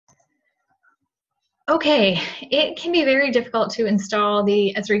Okay, it can be very difficult to install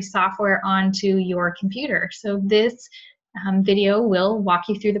the Esri software onto your computer. So this video will walk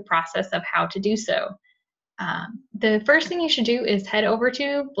you through the process of how to do so. The first thing you should do is head over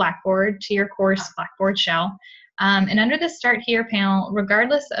to Blackboard, to your course Blackboard shell. And under the Start Here panel,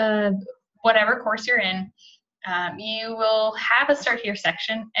 regardless of whatever course you're in, you will have a Start Here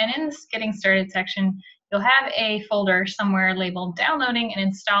section. And in this Getting Started section, you'll have a folder somewhere labeled Downloading and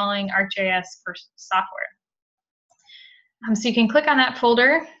Installing ArcGIS for Software. So you can click on that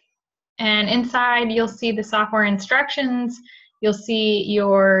folder, and inside you'll see the software instructions, you'll see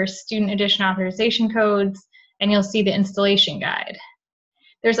your student edition authorization codes, and you'll see the installation guide.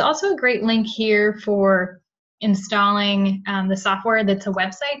 There's also a great link here for installing the software that's a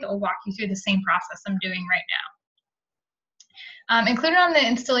website that will walk you through the same process I'm doing right now. Included on the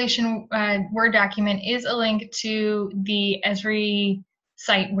installation Word document is a link to the Esri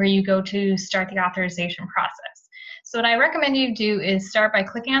site where you go to start the authorization process. So what I recommend you do is start by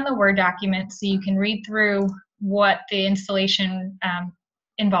clicking on the Word document so you can read through what the installation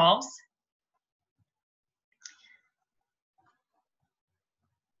involves.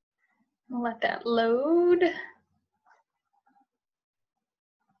 I'll let that load.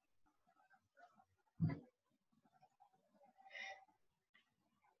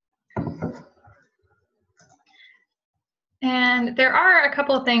 And there are a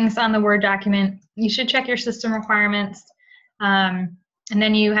couple of things on the Word document. You should check your system requirements, and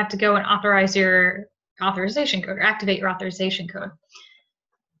then you have to go and authorize your authorization code or activate your authorization code.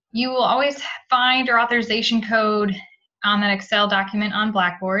 You will always find your authorization code on that Excel document on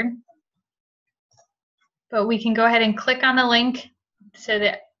Blackboard, but we can go ahead and click on the link to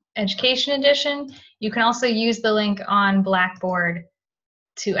the Education Edition. You can also use the link on Blackboard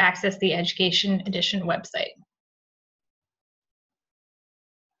to access the Education Edition website.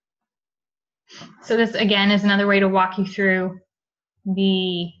 So this, again, is another way to walk you through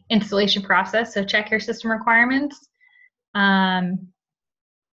the installation process. So check your system requirements. And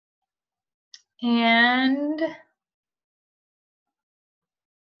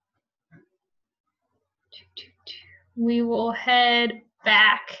we will head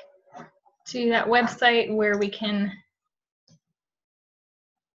back to that website where we can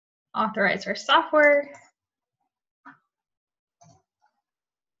authorize our software.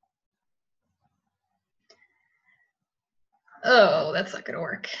 Oh, that's not going to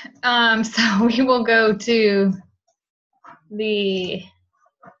work. So we will go to the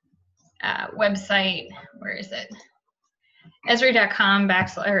website. Where is it?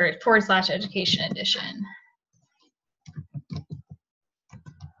 Esri.com/education edition.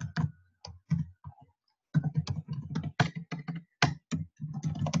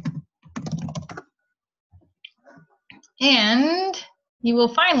 And you will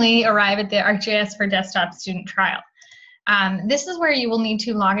finally arrive at the ArcGIS for Desktop student trial. This is where you will need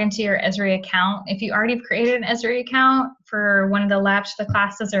to log into your Esri account. If you already created an Esri account for one of the labs, the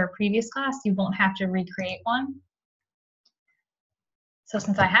classes, or a previous class, you won't have to recreate one. So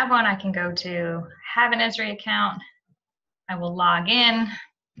since I have one, I can go to Have an Esri account. I will log in.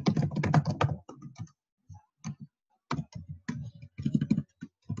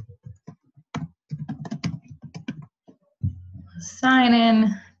 Sign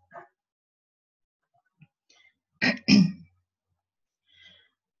in.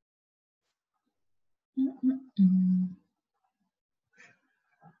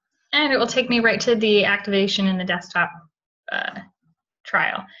 And it will take me right to the activation in the desktop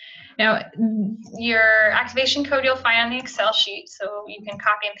trial. Now, your activation code you'll find on the Excel sheet, so you can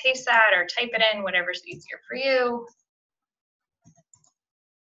copy and paste that or type it in, whatever's easier for you.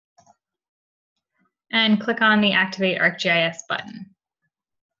 And click on the Activate ArcGIS button.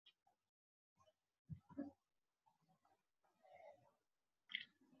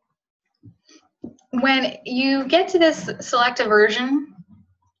 When you get to this Select a Version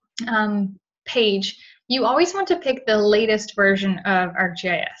page, you always want to pick the latest version of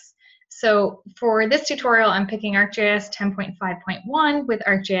ArcGIS. So for this tutorial, I'm picking ArcGIS 10.5.1 with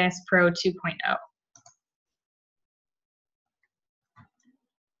ArcGIS Pro 2.0.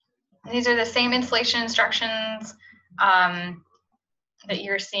 These are the same installation instructions that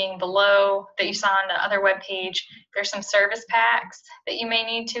you're seeing below, that you saw on the other web page. There's some service packs that you may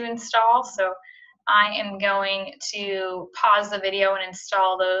need to install. So I am going to pause the video and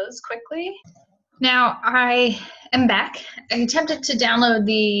install those quickly. Now I am back. I attempted to download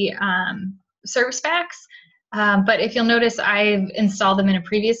the service packs, but if you'll notice, I've installed them in a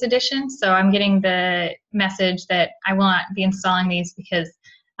previous edition. So I'm getting the message that I will not be installing these because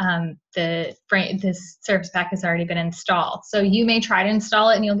this service pack has already been installed. So you may try to install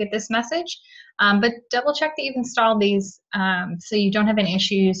it and you'll get this message. But double check that you've installed these so you don't have any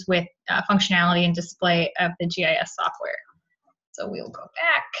issues with functionality and display of the GIS software. So we'll go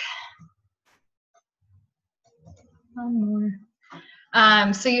back. One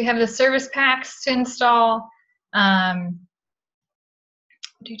more. So you have the service packs to install.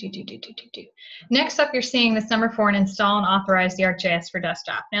 Next up, you're seeing this number 4, and install and authorize the ArcGIS for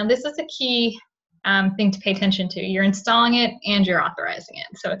desktop. Now, this is a key thing to pay attention to. You're installing it and you're authorizing it.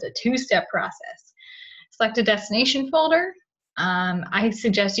 So it's a two-step process. Select a destination folder. I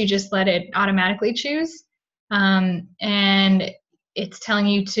suggest you just let it automatically choose. And it's telling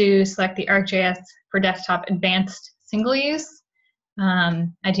you to select the ArcGIS for desktop advanced single use.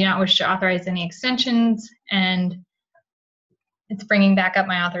 I do not wish to authorize any extensions, and it's bringing back up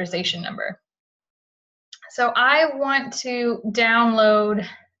my authorization number. So I want to download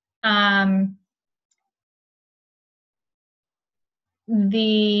a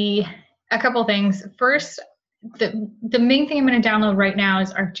couple things. First, the main thing I'm going to download right now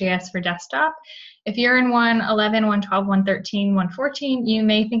is ArcGIS for desktop. If you're in 1.11, 1.12, 1.13, 1.14, you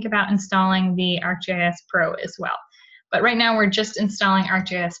may think about installing the ArcGIS Pro as well. But right now we're just installing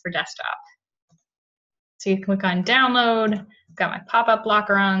ArcGIS for desktop. So you click on download. I've got my pop-up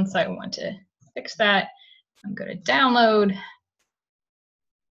blocker on, so I want to fix that. I'm going to download.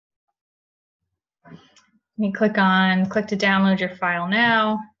 You click to download your file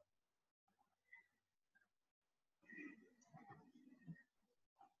now.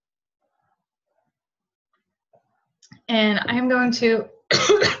 And I'm going to,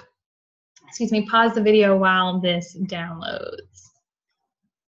 excuse me, pause the video while this downloads.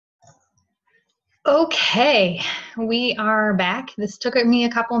 Okay, we are back. This took me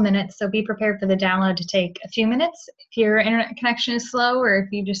a couple minutes, so be prepared for the download to take a few minutes. If your internet connection is slow, or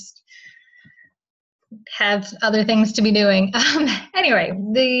if you just have other things to be doing. Anyway,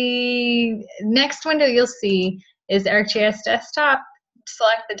 the next window you'll see is ArcGIS Desktop.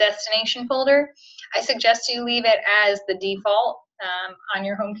 Select the destination folder. I suggest you leave it as the default on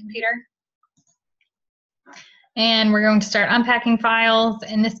your home computer. And we're going to start unpacking files,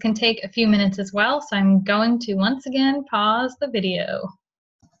 and this can take a few minutes as well, so I'm going to once again pause the video.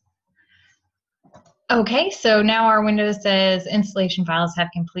 Okay, so now our window says installation files have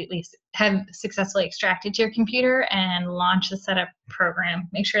successfully extracted to your computer, and launch the setup program.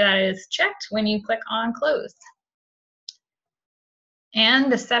 Make sure that is checked when you click on close. And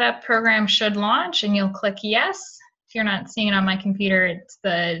the setup program should launch, and you'll click yes. If you're not seeing it on my computer, it's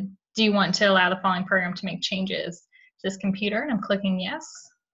the do you want to allow the following program to make changes to this computer? And I'm clicking yes.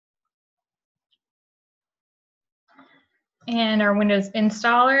 And our Windows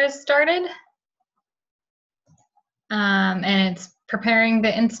installer is started. And it's preparing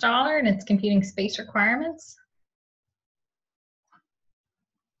the installer, and it's computing space requirements.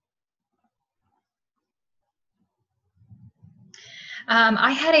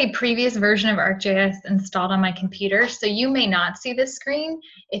 I had a previous version of ArcGIS installed on my computer, so you may not see this screen.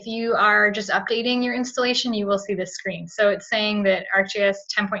 If you are just updating your installation, you will see this screen. So it's saying that ArcGIS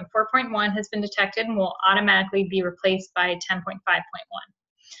 10.4.1 has been detected and will automatically be replaced by 10.5.1.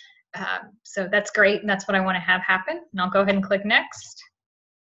 So that's great, and that's what I want to have happen. And I'll go ahead and click next.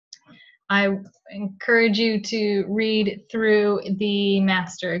 I encourage you to read through the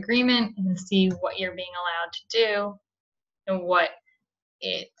master agreement and see what you're being allowed to do and what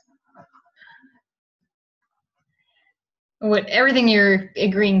everything you're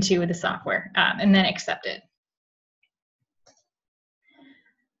agreeing to with the software, and then accept it.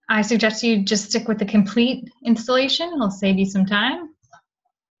 I suggest you just stick with the complete installation. It'll save you some time.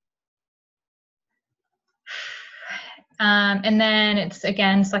 And then it's,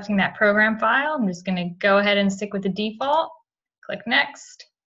 again, selecting that program file. I'm just going to go ahead and stick with the default. Click next.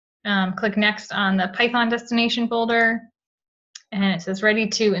 Click next on the Python destination folder. And it says ready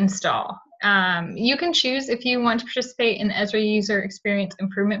to install. You can choose if you want to participate in the Esri User Experience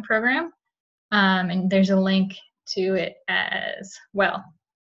Improvement Program. And there's a link to it as well.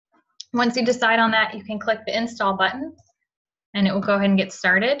 Once you decide on that, you can click the install button, and it will go ahead and get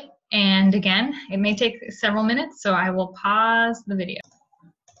started. And again, it may take several minutes, so I will pause the video.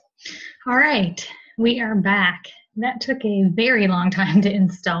 All right, we are back. That took a very long time to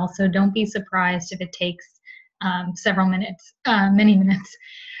install, so don't be surprised if it takes several minutes, many minutes.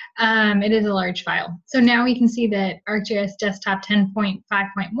 It is a large file. So now we can see that ArcGIS Desktop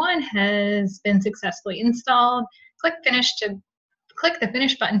 10.5.1 has been successfully installed. Click the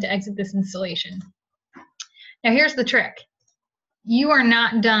Finish button to exit this installation. Now here's the trick. You are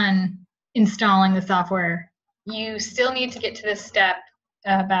not done installing the software. You still need to get to this step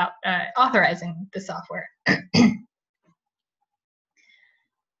about authorizing the software.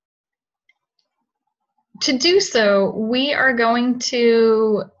 to do so, we are going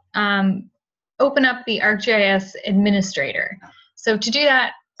to open up the ArcGIS administrator. So to do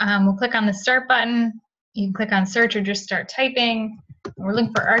that, we'll click on the Start button. You can click on Search or just start typing. We're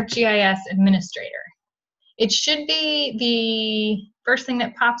looking for ArcGIS administrator. It should be the first thing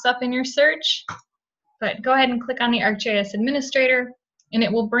that pops up in your search, but go ahead and click on the ArcGIS administrator, and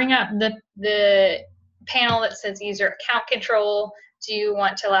it will bring up the panel that says User Account Control. Do you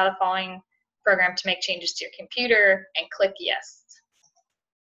want to allow the following program to make changes to your computer? And click Yes.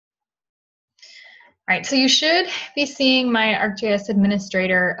 All right, so you should be seeing my ArcGIS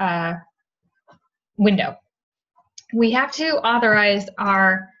administrator window. We have to authorize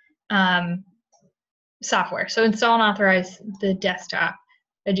our software. So install and authorize the desktop,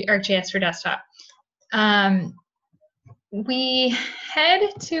 the ArcGIS for desktop. We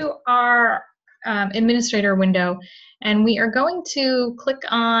head to our administrator window, and we are going to click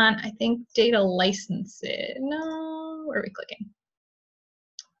on, I think, data licenses. No, where are we clicking?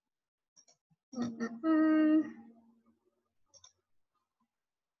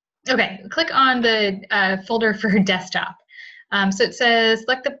 Okay, click on the folder for desktop. So it says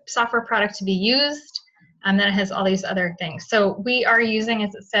select the software product to be used, and then it has all these other things. So we are using,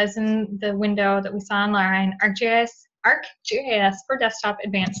 as it says in the window that we saw online, ArcGIS for desktop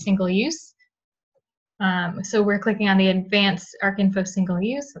advanced single use. So we're clicking on the advanced ArcInfo single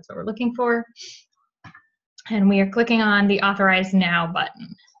use. That's what we're looking for. And we are clicking on the Authorize Now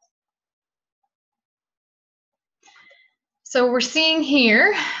button. So we're seeing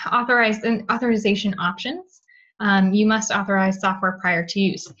here authorization options. You must authorize software prior to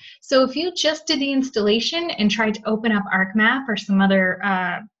use. So if you just did the installation and tried to open up ArcMap or some other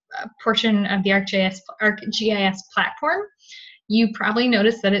portion of the ArcGIS platform, you probably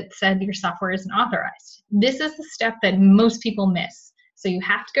noticed that it said your software isn't authorized. This is the step that most people miss. So you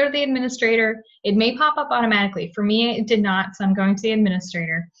have to go to the administrator. It may pop up automatically. For me, it did not, so I'm going to the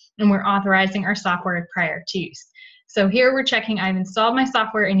administrator, and we're authorizing our software prior to use. So here we're checking I've installed my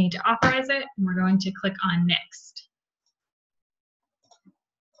software and need to authorize it, and we're going to click on Next.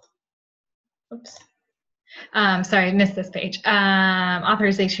 Oops. Sorry, I missed this page.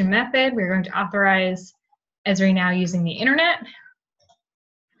 Authorization method, we're going to authorize Esri now using the internet.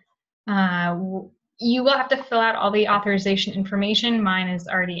 You will have to fill out all the authorization information. Mine is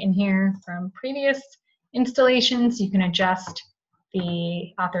already in here from previous installations. You can adjust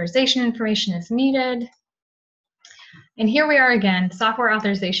the authorization information as needed. And here we are again, software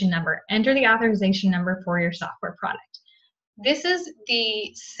authorization number. Enter the authorization number for your software product. This is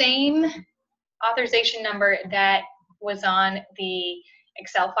the same authorization number that was on the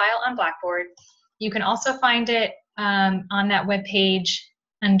Excel file on Blackboard. You can also find it on that web page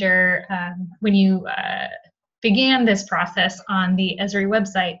under when you began this process on the Esri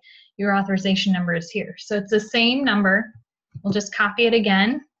website. Your authorization number is here. So it's the same number. We'll just copy it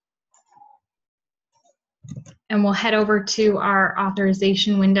again. And we'll head over to our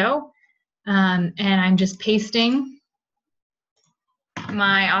authorization window. And I'm just pasting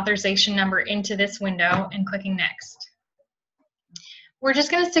my authorization number into this window and clicking Next. We're just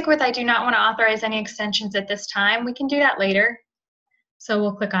going to stick with I do not want to authorize any extensions at this time. We can do that later. So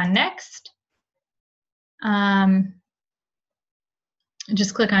we'll click on Next.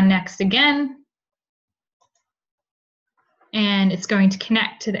 Just click on Next again. And it's going to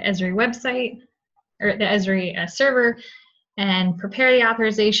connect to the Esri website, or the Esri server, and prepare the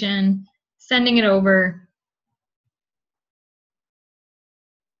authorization, sending it over.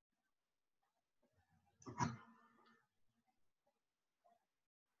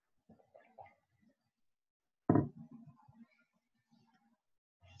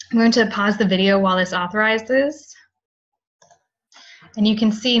 I'm going to pause the video while this authorizes. And you can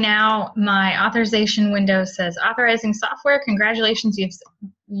see now my authorization window says authorizing software. Congratulations,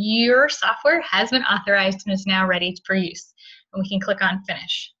 your software has been authorized and is now ready for use. And we can click on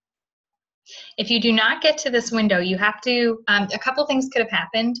Finish. If you do not get to this window, you have to, a couple things could have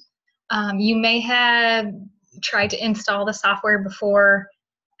happened. You may have tried to install the software before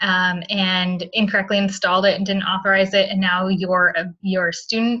and incorrectly installed it and didn't authorize it, and now your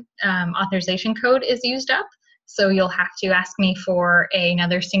student authorization code is used up. So you'll have to ask me for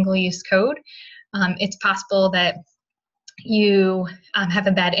another single-use code. It's possible that you have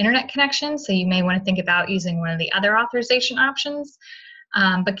a bad internet connection, so you may want to think about using one of the other authorization options.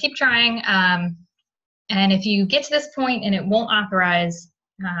 But keep trying. And if you get to this point and it won't authorize,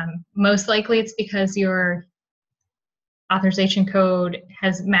 most likely it's because your authorization code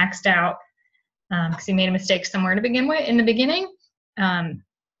has maxed out because you made a mistake somewhere to begin with in the beginning.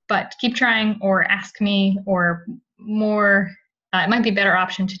 But keep trying, or ask me, or more it might be a better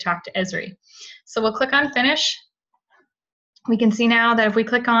option to talk to Esri. So we'll click on Finish. We can see now that if we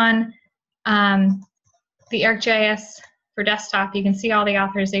click on the ArcGIS for desktop, you can see all the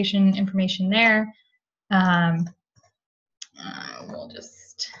authorization information there. We'll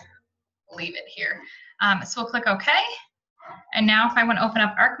just leave it here. So we'll click OK. And now if I want to open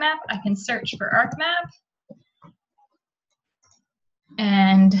up ArcMap, I can search for ArcMap.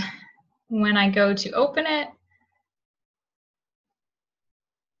 And when I go to open it,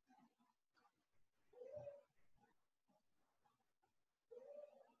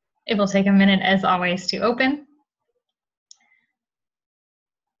 it will take a minute, as always, to open.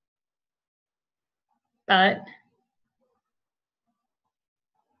 But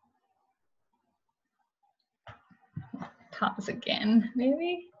pause again,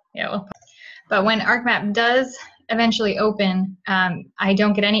 maybe? Yeah, we'll pause. But when ArcMap does eventually open, I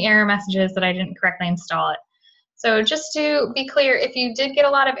don't get any error messages that I didn't correctly install it. So just to be clear, if you did get a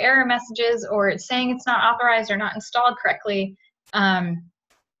lot of error messages or it's saying it's not authorized or not installed correctly,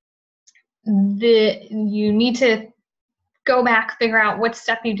 you need to go back, figure out what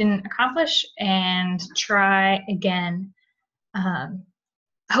step you didn't accomplish, and try again.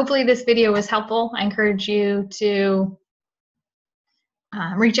 Hopefully this video was helpful. I encourage you to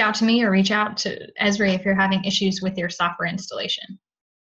reach out to me or reach out to Esri if you're having issues with your software installation.